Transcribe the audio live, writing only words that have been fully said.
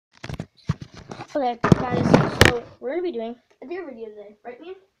Okay, guys, so we're gonna be doing a beer video today, right,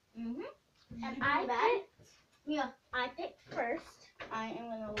 Mia? Mm-hmm. And I picked first. I am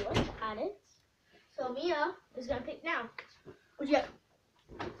gonna look at it. So Mia is gonna pick now. What'd you get?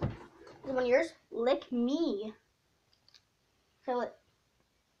 Is it one of yours? Lick me. Fill it.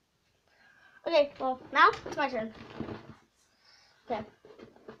 Okay, well now it's my turn. Okay.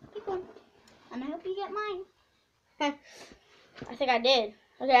 keep going. And I hope you get mine. I think I did.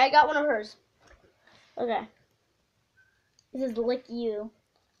 Okay, I got one of hers. Okay. This is lick you.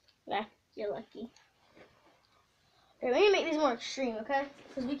 Okay, you're lucky. Okay, we need to make these more extreme, okay?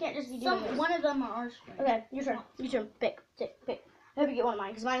 Because we can't just be doing this. One of them are ours. Okay, your turn. Your turn. Pick. Pick. I hope you get one of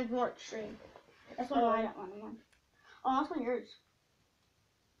mine, because mine is more extreme. That's one of mine. I got one of mine. Oh, that's one of yours.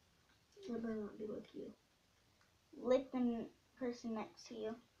 It better not be lick you. Lick the person next to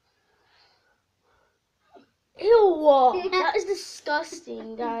you. Ew! That is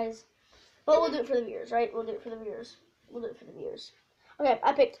disgusting, guys. But we'll do it for the viewers, right? We'll do it for the viewers. Okay,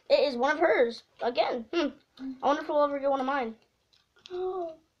 I picked. It is one of hers. Again. I wonder if we'll ever get one of mine.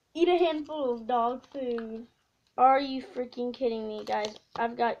 Eat a handful of dog food. Are you freaking kidding me, guys?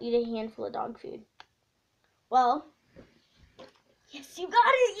 I've got eat a handful of dog food. Well. Yes, you got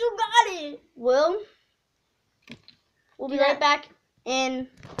it. You got it. We'll be right back in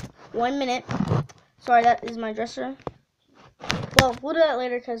 1 minute. Sorry, that is my dresser. Well, we'll do that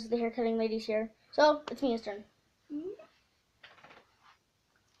later because the haircutting lady's here. So, it's Mia's turn.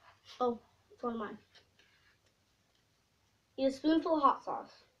 Oh, it's one of mine. Eat a spoonful of hot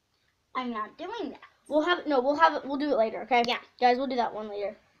sauce. I'm not doing that. We'll do it later, okay? Yeah. Guys, we'll do that one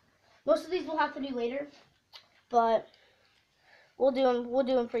later. Most of these we'll have to do later, but we'll do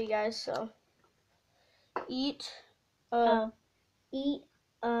them for you guys, so. Eat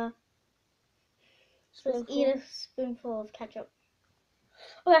Just eat a spoonful of ketchup.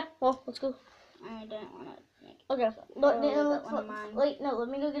 Okay, well, let's go. I didn't want to make it. Okay. Wait, no, let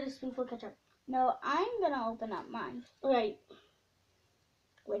me go get a spoonful of ketchup. No, I'm going to open up mine. Okay.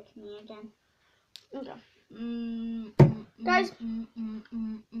 Lick me again. Okay. Guys.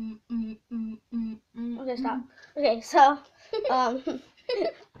 Okay, stop. Okay, so,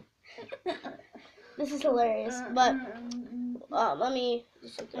 this is hilarious, but, let me do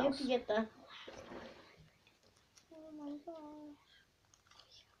something I else. have to get the...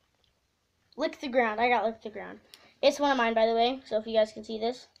 Lick the ground. I got lick the ground. It's one of mine, by the way, so if you guys can see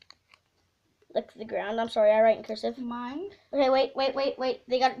this. Lick the ground. I'm sorry, I write in cursive. Mine? Okay, wait.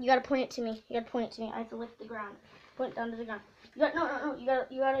 You gotta point it to me. I have to lick the ground. Point it down to the ground. No. You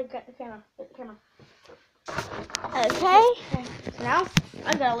gotta get the camera. Get the camera. Okay. So now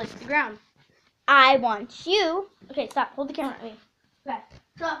I gotta lick the ground. I want you. Okay, stop. Hold the camera at me. Okay.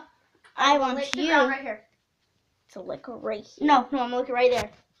 So I want lick the you ground right here. to lick right here. No, I'm gonna lick it right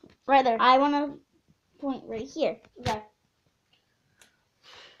there. Right there. I want to point right here. Okay.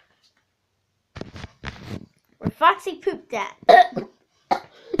 Where Foxy pooped at.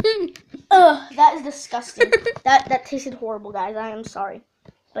 Ugh, that is disgusting. that tasted horrible, guys. I am sorry,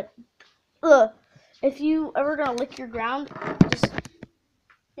 but ugh. If you ever gonna lick your ground, just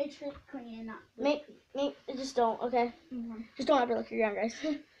Make sure it's clean and not. just don't. Okay. Just don't ever lick your ground, guys.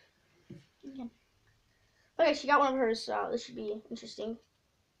 Okay. Okay, she got one of hers, so this should be interesting.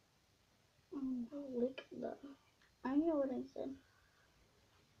 Lick the. I know what I said.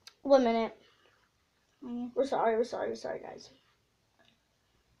 1 minute. Okay. We're sorry, guys.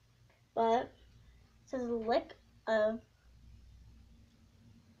 But It says lick a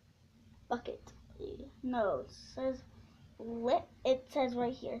bucket. No, it says lick. It says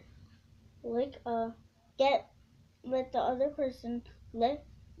right here. Lick a. Let the other person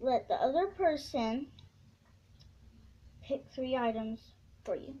pick 3 items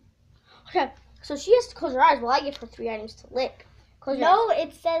for you. Okay, so she has to close her eyes while I give her 3 items to lick. Close your eyes. No,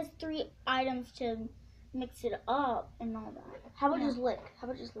 it says 3 items to mix it up and all that. How about No. just lick?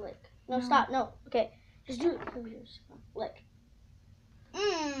 No, No. stop. No. Okay, just do it for yours. Lick.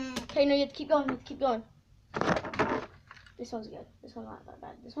 Mm. Okay, no, you have to keep going. This one's good. This one's not that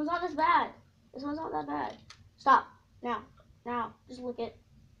bad. This one's not that bad. Stop. Now. Just lick it.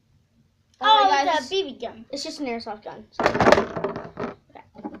 Oh, Guys, it's a BB gun. it's just an airsoft gun. So. Okay.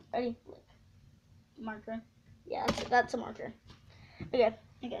 Ready? Lick. Marker. Yeah, that's a marker. Okay.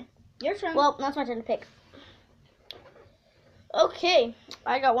 Your turn. Well, now it's my turn to pick. Okay.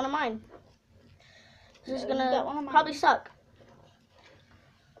 I got one of mine. This is You got one gonna of mine. probably suck.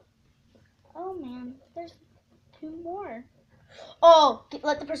 Oh man, there's 2 more. Oh,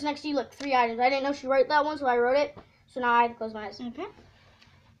 let the person next to you look 3 items. I didn't know she wrote that one, so I wrote it. So now I have to close my eyes. Okay.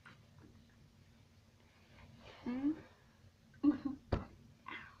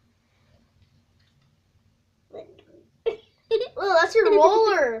 That's your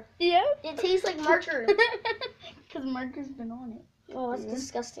roller. Yeah. It tastes like marker. Because marker's been on it. Oh, that's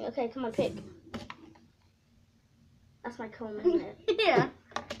disgusting. Okay, come on, pick. That's my comb, isn't it? Yeah.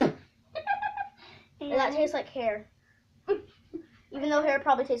 And that tastes like hair. Even though hair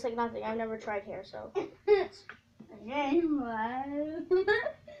probably tastes like nothing. I've never tried hair, so. Okay.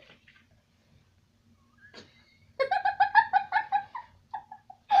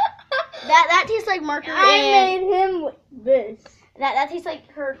 That tastes like marker. I and made him with this. that tastes like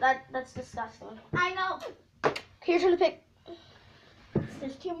her. That's disgusting. I know. Here's your turn to pick.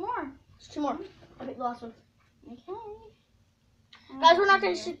 There's 2 more. There's 2 more. I'll pick the last one. Okay. Guys,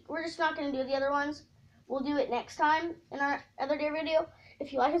 we're just not gonna do the other ones. We'll do it next time in our other day video.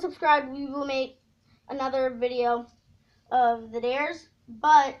 If you like and subscribe, we will make another video of the dares.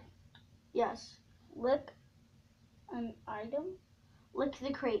 But yes, lick An item. lick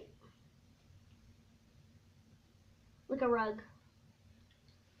the crate. Lick a rug.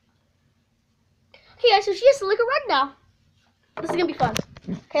 Okay, guys, so she has to lick a rug now. This is gonna be fun.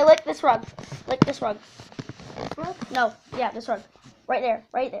 Okay, lick this rug. Lick this rug. No, yeah, this rug. Right there,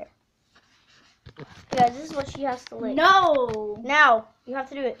 right there. Okay, guys, this is what she has to lick. No. Now, you have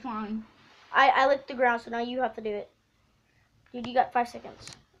to do it. Fine. I licked the ground, so now you have to do it. Dude, you got 5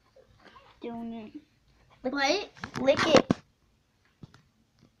 seconds. Doing it. What? Lick it.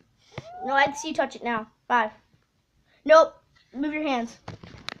 No, I'd see you touch it now. 5. Nope. Move your hands.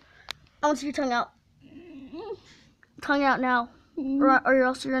 I want to see your tongue out. Tongue out now. Or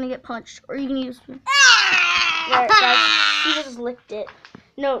else you're going to get punched. Or you can use... There, guys. She just licked it.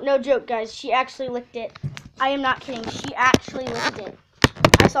 No joke, guys. She actually licked it. I am not kidding. She actually licked it.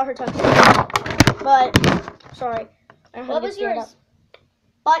 I saw her tongue. But, sorry. What was yours?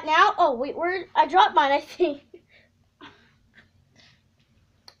 But now, oh wait, I dropped mine, I think.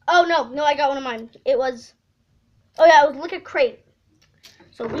 Oh no, I got one of mine. It was, oh yeah, it was lick a crate.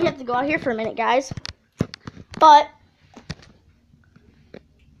 So we have to go out here for a minute, guys. But,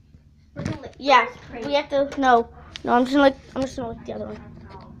 yeah, we have to, no, I'm just gonna lick the other one.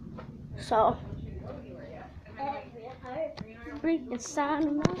 So, it's sign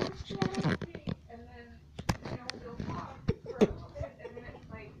of my chest.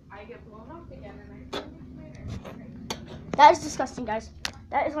 That is disgusting, guys.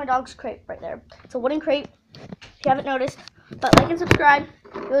 That is my dog's crate right there. It's a wooden crate, if you haven't noticed. But like and subscribe.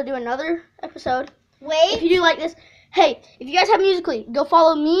 We'll do another episode. Wait. If you do like this, hey, if you guys have Musical.ly, go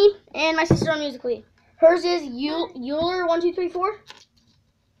follow me and my sister on Musical.ly. Hers is Euler1234.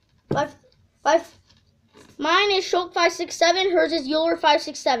 Mine is Shulk567. Hers is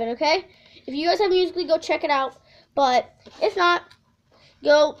Euler567. Okay. If you guys have Musical.ly, go check it out. But if not,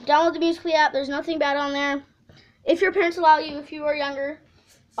 go download the Musical.ly app. There's nothing bad on there. If your parents allow you, if you are younger,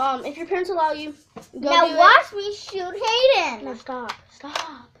 if your parents allow you, go Now do watch me shoot Hayden. No, stop.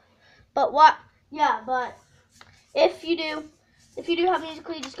 But what? Yeah, but if you do have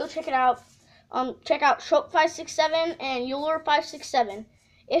Musical.ly, just go check it out. Check out Shulk567 and Euler567.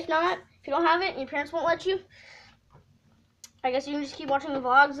 If not, if you don't have it and your parents won't let you, I guess you can just keep watching the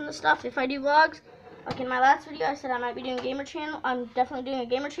vlogs and the stuff. If I do vlogs, like in my last video, I said I might be doing a gamer channel. I'm definitely doing a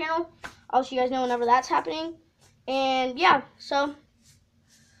gamer channel. I'll let you guys know whenever that's happening. And yeah, so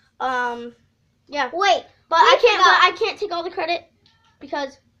yeah. Wait, but I can't take all the credit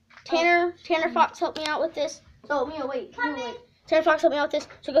because Tanner Fox helped me out with this. So wait. Tanner Fox helped me out with this.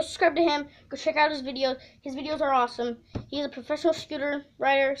 So go subscribe to him. Go check out his videos. His videos are awesome. He's a professional scooter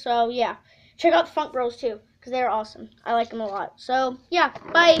rider. So yeah, check out the Funk Bros too because they're awesome. I like them a lot. So yeah,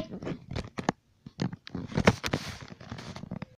 bye.